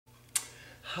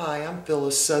Hi, I'm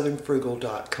Phyllis,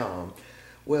 southernfrugal.com.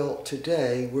 Well,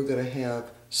 today we're going to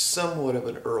have somewhat of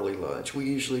an early lunch. We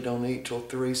usually don't eat till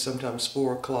 3, sometimes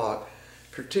 4 o'clock,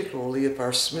 particularly if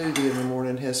our smoothie in the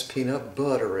morning has peanut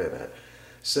butter in it.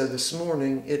 So this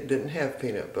morning it didn't have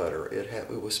peanut butter,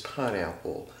 it was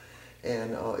pineapple.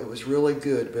 And it was really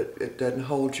good, but it doesn't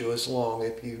hold you as long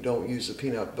if you don't use the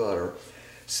peanut butter.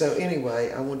 So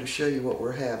anyway, I wanted to show you what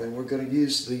we're having. We're going to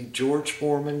use the George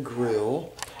Foreman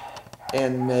grill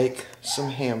and make some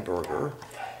hamburger,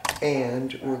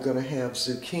 and we're going to have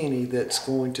zucchini that's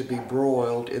going to be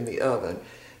broiled in the oven.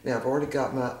 Now I've already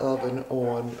got my oven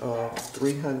on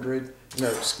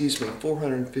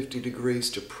 450 degrees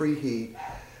to preheat,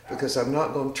 because I'm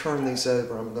not going to turn these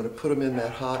over. I'm going to put them in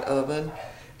that hot oven,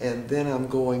 and then I'm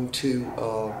going to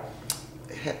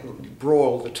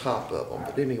broil the top of them.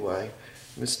 But anyway,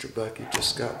 Mr. Bucky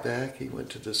just got back. He went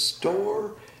to the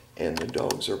store, and the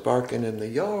dogs are barking in the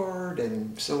yard,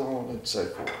 and so on and so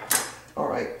forth. All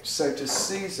right, so to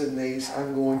season these,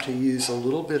 I'm going to use a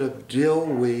little bit of dill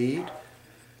weed.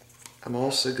 I'm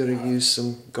also going to use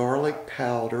some garlic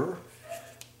powder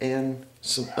and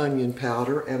some onion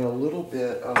powder and a little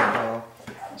bit of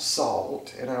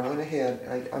salt. And I went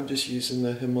ahead, I'm just using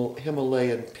the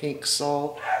Himalayan pink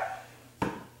salt,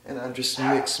 and I've just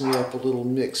mixed me up a little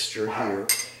mixture here.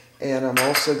 And I'm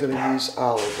also going to use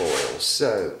olive oil.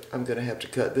 So I'm going to have to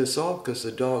cut this off because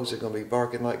the dogs are going to be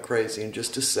barking like crazy in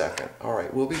just a second. All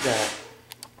right, we'll be back.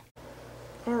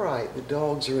 All right, the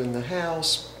dogs are in the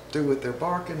house, through with their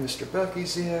barking. Mr.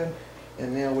 Bucky's in,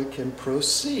 and now we can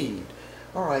proceed.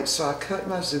 All right, so I cut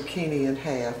my zucchini in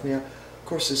half. Now, of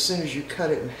course, as soon as you cut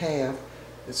it in half,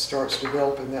 it starts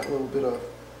developing that little bit of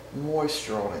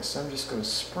moisture on it. So I'm just going to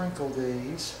sprinkle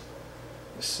these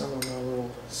with some of my little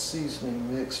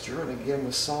seasoning mixture, and again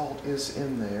the salt is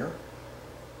in there.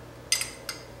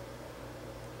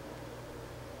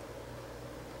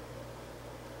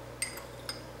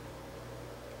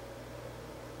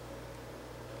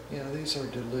 Yeah, these are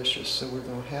delicious, so we're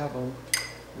going to have them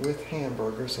with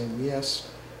hamburgers, and yes,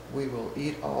 we will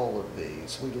eat all of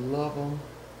these. We love them,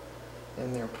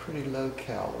 and they're pretty low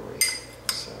calorie,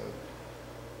 so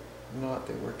not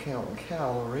that we're counting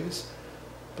calories,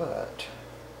 but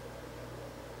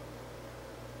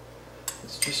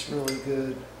it's just really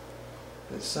good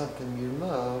that something you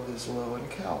love is low in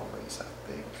calories, I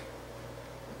think.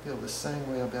 I feel the same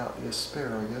way about the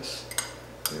asparagus.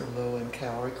 They're low in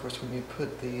calorie. Of course, when you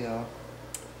put the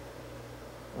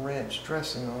ranch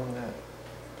dressing on, that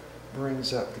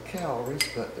brings up the calories,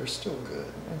 but they're still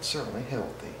good and certainly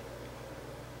healthy.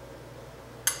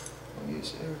 I'll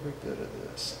use every bit of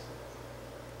this.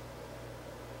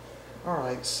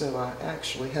 Alright, so I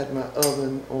actually had my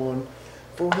oven on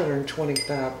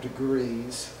 425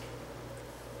 degrees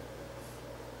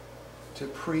to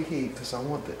preheat because I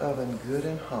want the oven good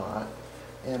and hot,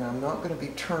 and I'm not going to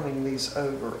be turning these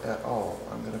over at all.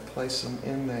 I'm going to place them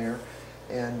in there,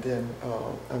 and then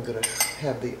I'm going to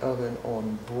have the oven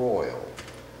on broiled.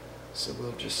 So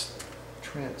we'll just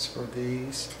transfer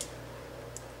these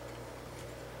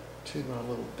to my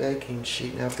little baking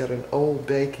sheet. Now I've got an old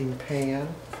baking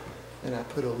pan, and I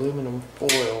put aluminum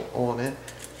foil on it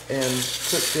and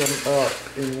put them up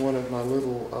in one of my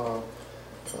little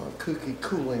cookie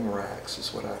cooling racks,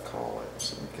 is what I call it.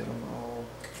 So we get them all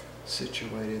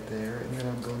situated there, and then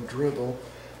I'm going to dribble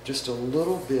just a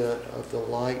little bit of the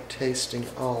light tasting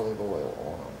olive oil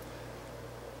on them.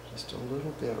 Just a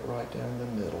little bit right down the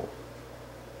middle.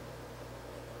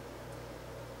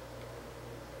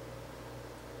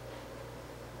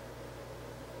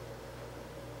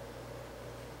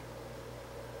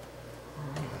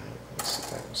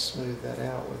 Smooth that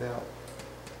out without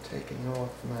taking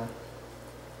off my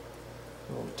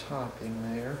little topping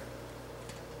there.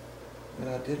 And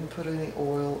I didn't put any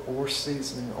oil or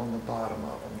seasoning on the bottom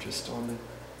of them, just on the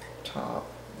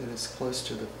top that is close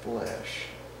to the flesh.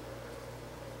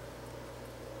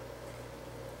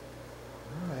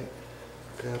 Alright,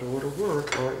 that ought to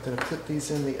work. Alright, we're going to put these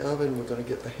in the oven. We're going to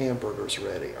get the hamburgers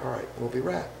ready. Alright, we'll be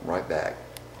right back.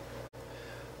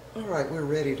 Alright, we're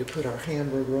ready to put our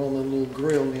hamburger on the little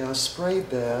grill. Now I sprayed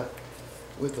that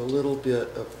with a little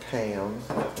bit of Pam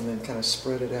and then kind of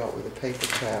spread it out with a paper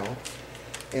towel.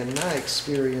 And my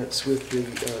experience with the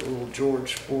little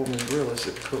George Foreman grill is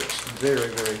it cooks very,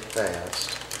 very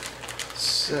fast.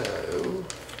 So,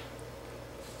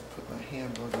 put my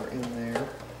hamburger in there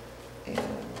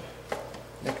and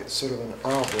make it sort of an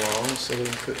oblong so we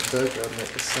can put both of them at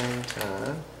the same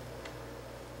time.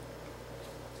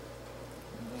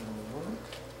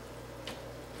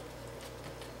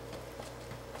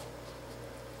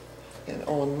 And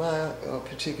on my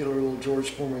particular little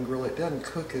George Foreman grill, it doesn't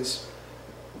cook as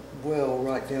well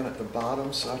right down at the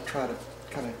bottom, so I try to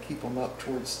kind of keep them up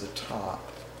towards the top.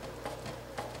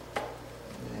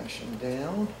 Mash them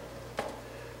down.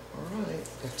 All right,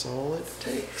 that's all it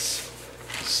takes.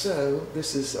 So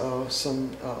this is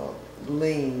some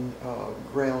lean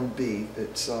ground beef.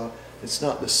 It's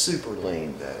not the super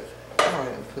lean though. All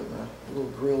right, I'll put my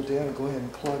little grill down and go ahead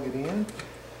and plug it in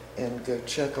and go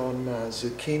check on my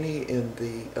zucchini in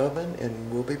the oven,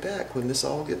 and we'll be back when this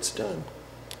all gets done.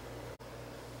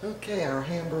 Okay, our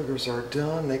hamburgers are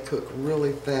done. They cook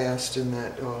really fast in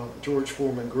that George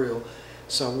Foreman grill.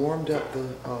 So I warmed up the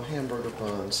hamburger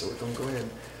buns, so we're going to go ahead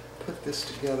and put this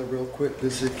together real quick. The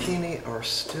zucchini are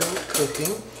still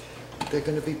cooking. They're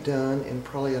going to be done in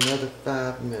probably another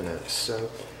 5 minutes.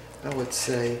 So I would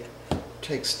say it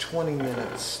takes 20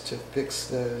 minutes to fix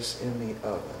those in the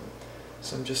oven.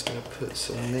 So I'm just going to put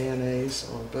some mayonnaise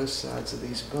on both sides of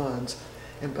these buns.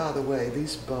 And by the way,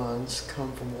 these buns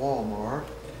come from Walmart,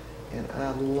 and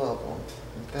I love them.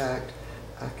 In fact,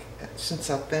 since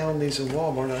I found these in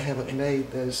Walmart, I haven't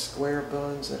made those square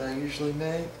buns that I usually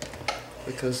make,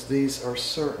 because these are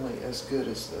certainly as good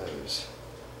as those.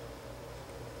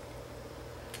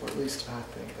 Or at least I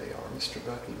think they are. Mr.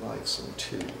 Bucky likes them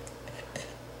too.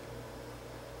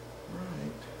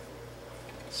 Right.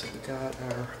 So we got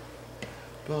our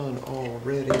bun all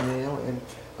ready now, and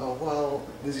while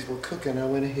these were cooking, I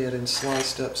went ahead and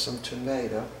sliced up some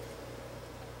tomato.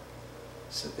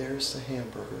 So there's the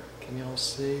hamburger. Can y'all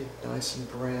see? Nice and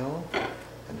brown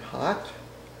and hot.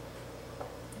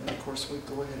 And of course we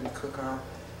go ahead and cook our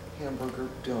hamburger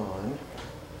done.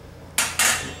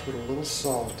 And put a little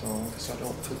salt on, because I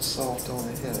don't put salt on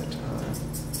ahead of time.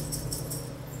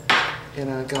 And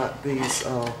I got these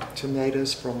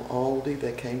tomatoes from Aldi.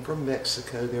 They came from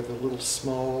Mexico. They're the little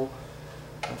small,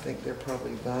 I think they're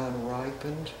probably vine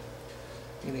ripened.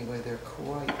 Anyway, they're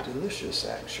quite delicious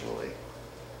actually.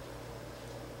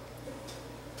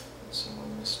 Some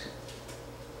on Mr.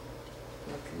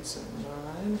 Bucky's and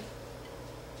mine.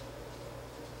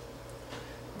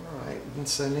 Alright, and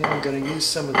so now I'm going to use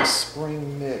some of the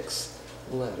spring mix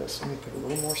lettuce. Let me put a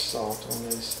little more salt on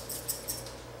those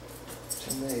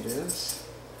tomatoes.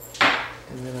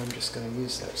 And then I'm just going to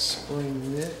use that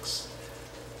spring mix.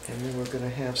 And then we're going to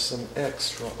have some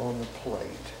extra on the plate.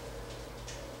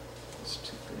 It's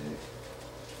too big.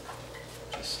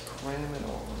 Just cram it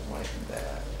on like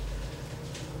that.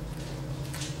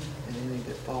 And anything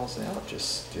that falls out,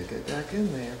 just stick it back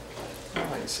in there.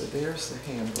 Alright, so there's the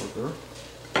hamburger.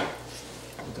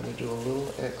 I'm going to do a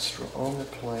little extra on the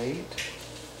plate.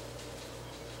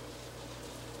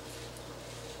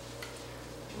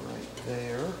 Right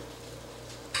there.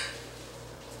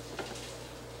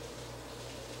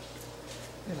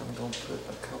 And I'm going to put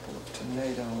a couple of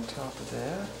tomato on top of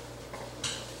that.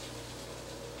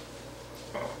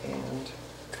 And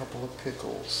a couple of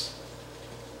pickles.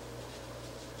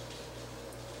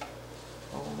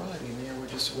 Alrighty, now we're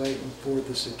just waiting for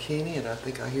the zucchini, and I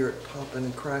think I hear it popping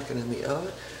and cracking in the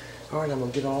oven. Alright, I'm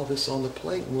going to get all this on the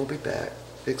plate and we'll be back.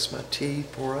 Fix my tea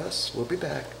for us. We'll be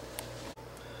back.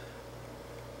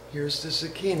 Here's the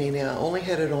zucchini. Now, I only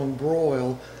had it on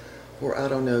broil for, I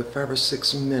don't know, 5 or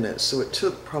 6 minutes, so it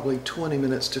took probably 20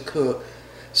 minutes to cook.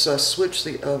 So I switched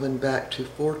the oven back to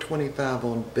 425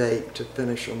 on bake to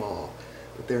finish them off.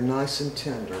 But they're nice and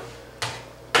tender.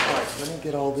 Alright, let me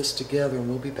get all this together and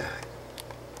we'll be back.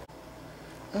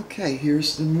 Okay,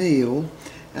 here's the meal,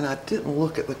 and I didn't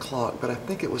look at the clock, but I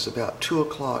think it was about 2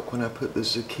 o'clock when I put the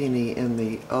zucchini in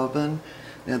the oven.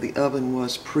 Now the oven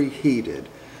was preheated,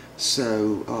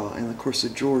 so, and of course the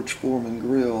George Foreman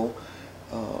grill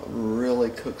really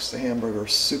cooks the hamburger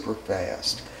super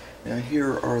fast. Now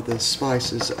here are the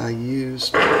spices I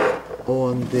used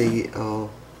on the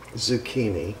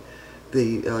zucchini. I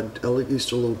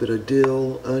used a little bit of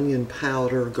dill, onion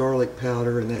powder, garlic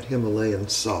powder, and that Himalayan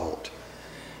salt.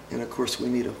 And of course we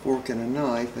need a fork and a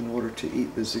knife in order to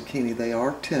eat the zucchini. They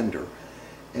are tender,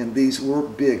 and these were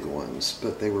big ones,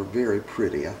 but they were very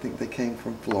pretty. I think they came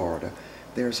from Florida.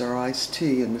 There's our iced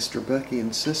tea, and Mr. Bucky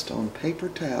insists on paper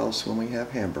towels when we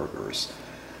have hamburgers.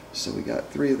 So we got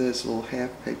 3 of those little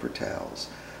half paper towels.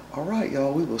 Alright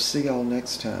y'all, we will see y'all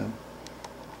next time.